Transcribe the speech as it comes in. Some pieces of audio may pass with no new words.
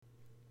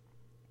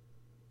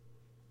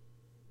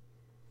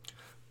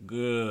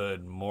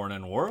Good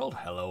morning, world.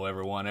 Hello,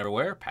 everyone,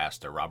 everywhere.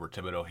 Pastor Robert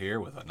Thibodeau here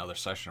with another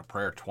session of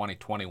Prayer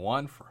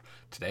 2021 for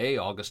today,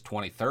 August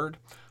 23rd.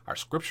 Our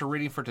scripture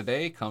reading for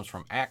today comes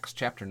from Acts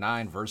chapter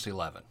 9, verse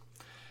 11.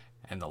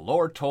 And the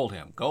Lord told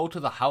him, Go to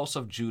the house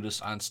of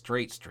Judas on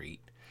Straight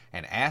Street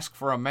and ask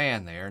for a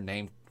man there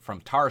named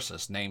from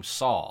Tarsus named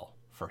Saul,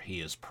 for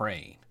he is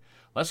praying.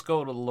 Let's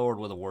go to the Lord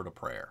with a word of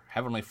prayer.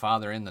 Heavenly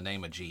Father, in the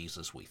name of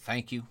Jesus, we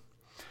thank you.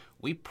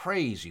 We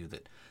praise you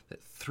that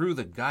through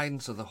the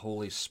guidance of the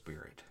Holy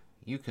Spirit,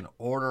 you can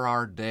order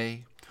our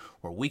day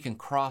where we can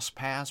cross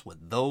paths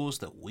with those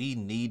that we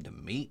need to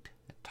meet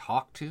and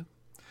talk to.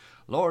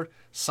 Lord,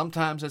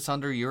 sometimes it's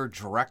under your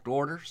direct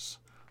orders.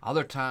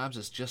 Other times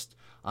it's just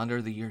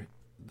under the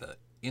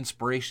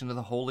inspiration of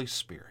the Holy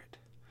Spirit.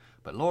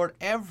 But Lord,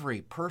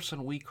 every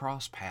person we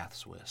cross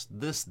paths with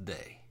this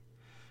day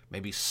may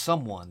be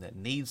someone that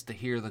needs to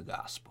hear the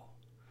gospel.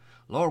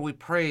 Lord, we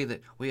pray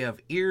that we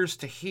have ears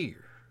to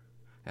hear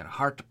and a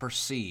heart to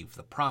perceive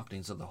the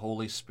promptings of the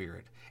Holy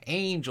Spirit.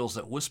 Angels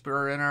that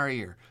whisper in our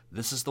ear,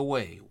 this is the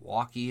way,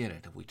 walk ye in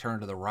it, if we turn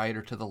to the right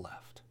or to the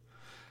left.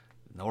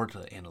 In order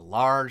to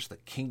enlarge the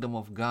kingdom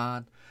of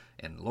God.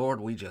 And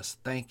Lord, we just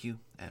thank you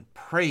and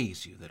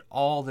praise you that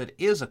all that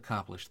is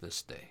accomplished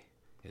this day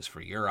is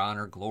for your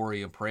honor,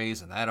 glory, and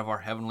praise, and that of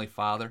our Heavenly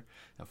Father.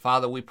 And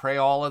Father, we pray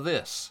all of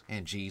this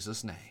in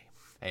Jesus' name.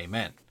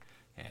 Amen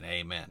and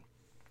amen.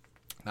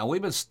 Now,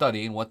 we've been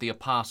studying what the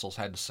apostles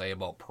had to say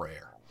about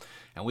prayer.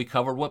 And we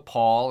covered what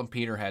Paul and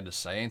Peter had to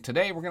say. And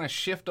today we're going to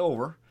shift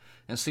over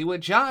and see what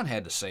John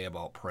had to say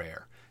about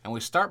prayer. And we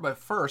start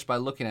first by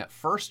looking at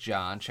 1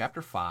 John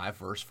chapter 5,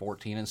 verse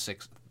 14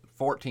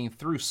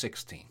 through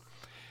 16.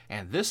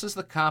 And this is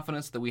the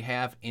confidence that we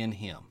have in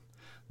him,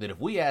 that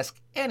if we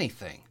ask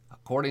anything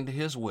according to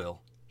his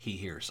will, he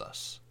hears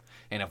us.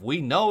 And if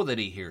we know that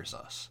he hears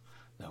us,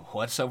 then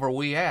whatsoever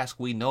we ask,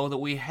 we know that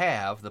we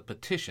have the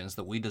petitions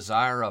that we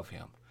desire of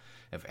him.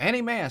 If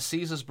any man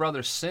sees his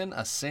brother sin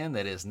a sin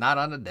that is not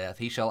unto death,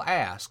 he shall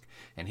ask,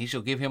 and he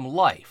shall give him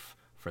life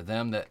for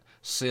them that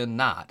sin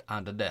not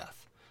unto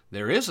death.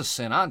 There is a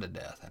sin unto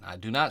death, and I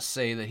do not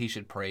say that he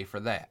should pray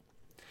for that.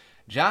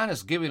 John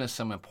is giving us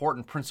some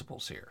important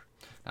principles here.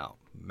 Now,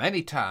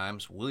 many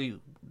times we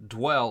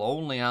dwell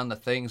only on the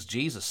things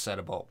Jesus said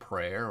about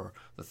prayer or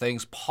the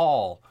things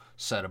Paul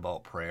said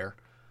about prayer,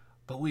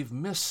 but we've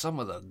missed some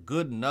of the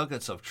good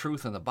nuggets of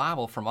truth in the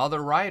Bible from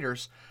other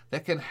writers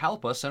that can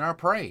help us in our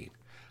praying.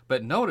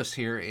 But notice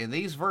here in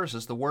these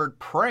verses, the word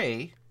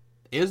pray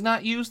is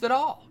not used at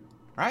all,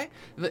 right?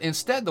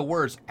 Instead, the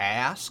words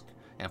ask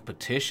and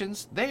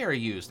petitions, they are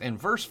used. In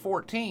verse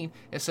 14,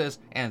 it says,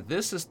 and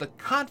this is the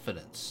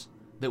confidence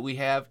that we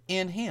have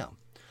in him.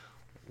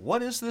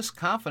 What is this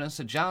confidence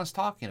that John's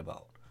talking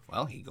about?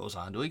 Well, he goes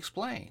on to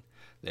explain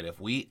that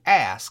if we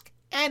ask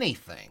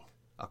anything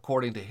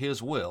according to his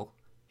will,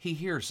 he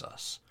hears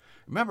us.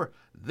 Remember,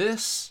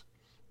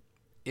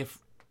 if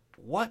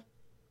whatever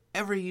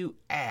you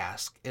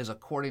ask is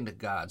according to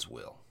God's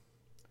will,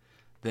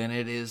 then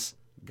it is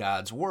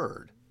God's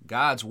word.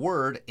 God's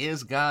word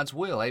is God's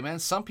will. Amen.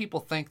 Some people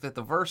think that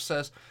the verse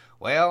says,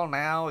 well,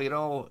 now,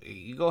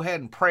 you go ahead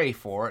and pray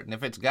for it, and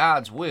if it's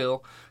God's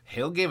will,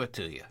 he'll give it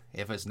to you.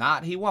 If it's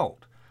not, he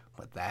won't.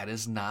 But that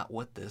is not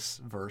what this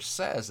verse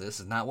says. This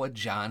is not what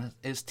John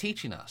is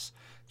teaching us.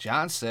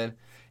 John said,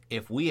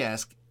 if we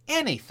ask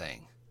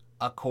anything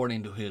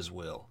according to his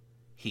will,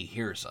 he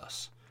hears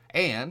us.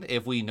 And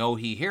if we know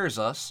he hears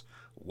us,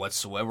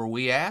 whatsoever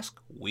we ask,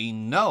 we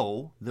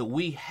know that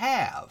we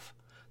have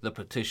the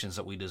petitions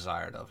that we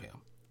desired of him.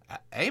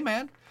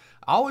 Amen.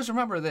 Always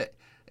remember that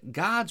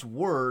God's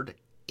word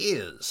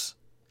is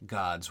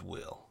God's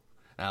will.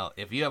 Now,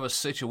 if you have a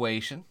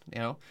situation,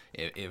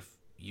 if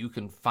you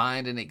can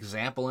find an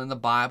example in the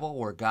Bible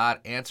where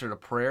God answered a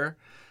prayer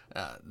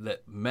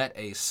that met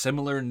a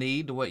similar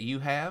need to what you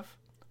have,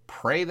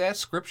 pray that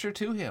scripture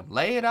to him.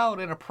 Lay it out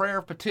in a prayer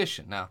of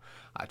petition. Now,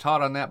 I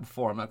taught on that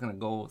before. I'm not going to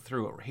go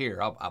through it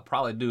here. I'll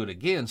probably do it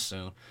again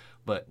soon.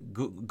 But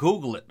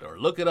Google it or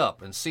look it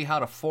up and see how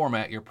to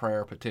format your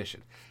prayer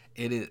petition.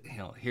 It is,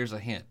 here's a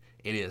hint.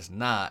 It is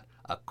not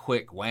a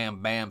quick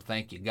wham, bam,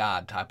 thank you,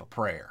 God type of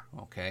prayer,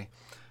 okay?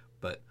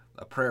 But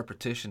a prayer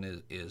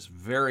petition is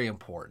very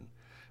important.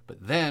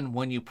 But then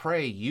when you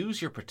pray,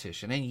 use your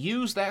petition and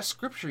use that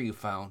scripture you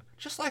found,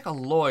 just like a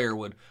lawyer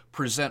would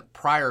present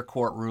prior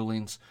court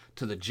rulings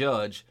to the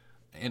judge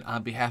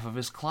on behalf of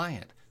his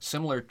client.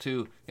 Similar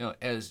to,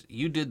 as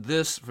you did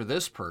this for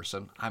this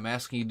person, I'm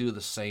asking you to do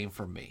the same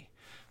for me.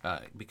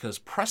 Because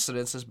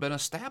precedence has been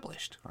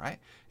established, right?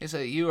 It's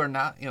that you are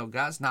not,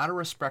 God's not a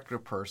respecter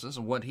of persons,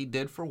 and what he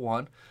did for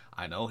one,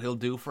 I know he'll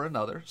do for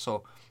another.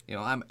 So,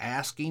 I'm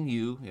asking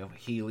you,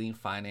 healing,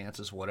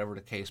 finances, whatever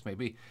the case may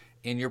be,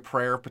 in your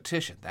prayer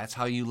petition. That's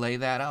how you lay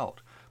that out.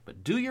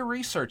 But do your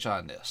research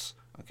on this,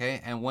 okay?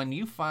 And when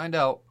you find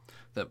out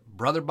that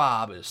Brother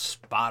Bob is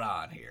spot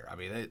on here, I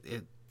mean,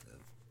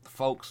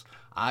 folks,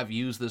 I've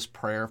used this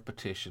prayer of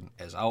petition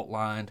as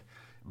outlined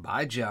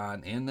by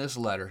John in this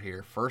letter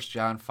here, 1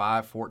 John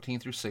 5, 14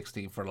 through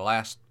 16, for the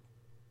last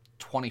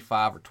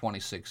 25 or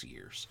 26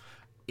 years.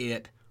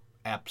 It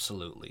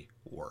absolutely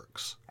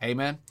works.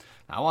 Amen?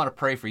 Now, I want to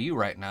pray for you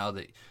right now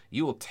that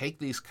you will take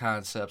these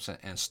concepts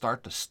and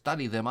start to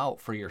study them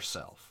out for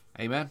yourself.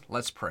 Amen?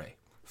 Let's pray.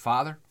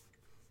 Father,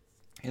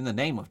 in the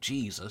name of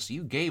Jesus,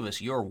 you gave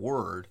us your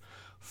word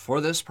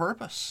for this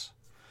purpose,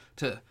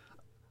 to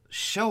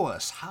show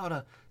us how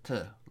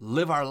to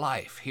live our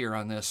life here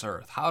on this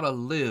earth, how to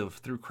live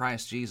through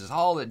Christ Jesus,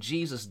 all that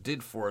Jesus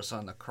did for us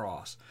on the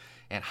cross,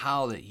 and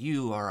how that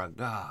you are a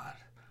God,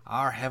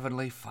 our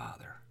Heavenly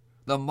Father,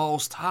 the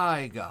Most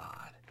High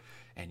God,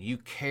 and you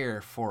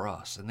care for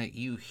us, and that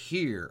you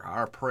hear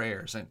our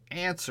prayers and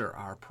answer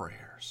our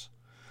prayers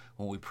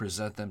when we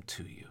present them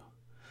to you.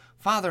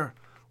 Father,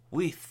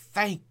 we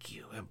thank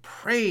you and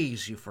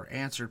praise you for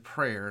answered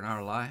prayer in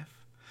our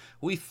life.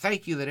 We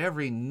thank you that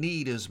every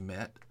need is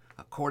met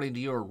according to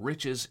your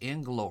riches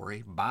in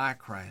glory by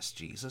Christ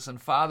Jesus.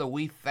 And Father,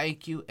 we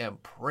thank you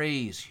and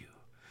praise you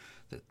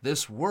that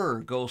this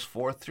word goes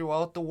forth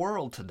throughout the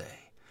world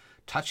today,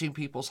 touching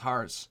people's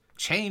hearts,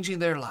 changing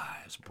their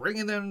lives,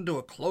 bringing them into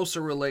a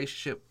closer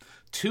relationship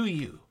to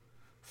you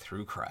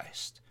through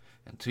Christ.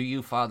 And to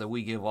you, Father,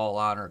 we give all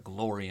honor,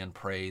 glory, and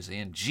praise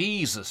in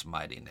Jesus'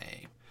 mighty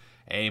name.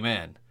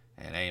 Amen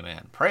and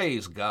amen.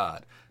 Praise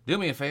God. Do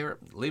me a favor,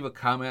 leave a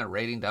comment,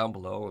 rating down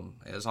below, and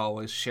as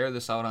always, share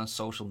this out on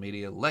social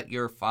media. Let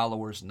your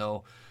followers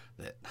know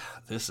that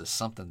this is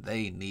something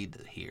they need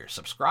to hear.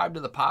 Subscribe to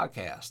the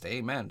podcast.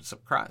 Amen.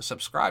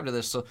 Subscribe to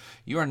this so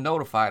you are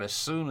notified as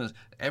soon as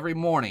every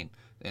morning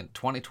in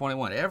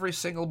 2021, every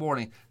single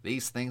morning,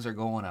 these things are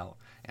going out.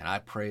 And I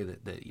pray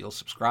that you'll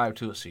subscribe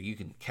to it so you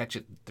can catch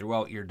it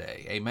throughout your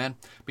day. Amen.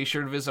 Be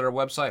sure to visit our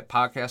website,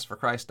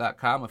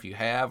 podcastforchrist.com. If you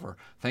have or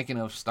thinking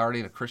of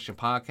starting a Christian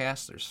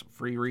podcast, there's some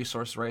free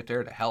resources right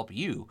there to help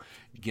you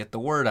get the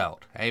word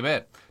out.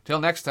 Amen.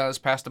 Till next time, this is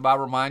Pastor Bob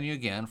reminding you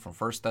again from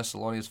 1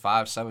 Thessalonians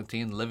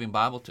 5:17, Living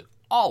Bible, to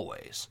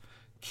always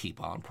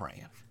keep on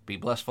praying. Be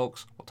blessed,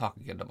 folks. We'll talk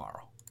again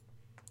tomorrow.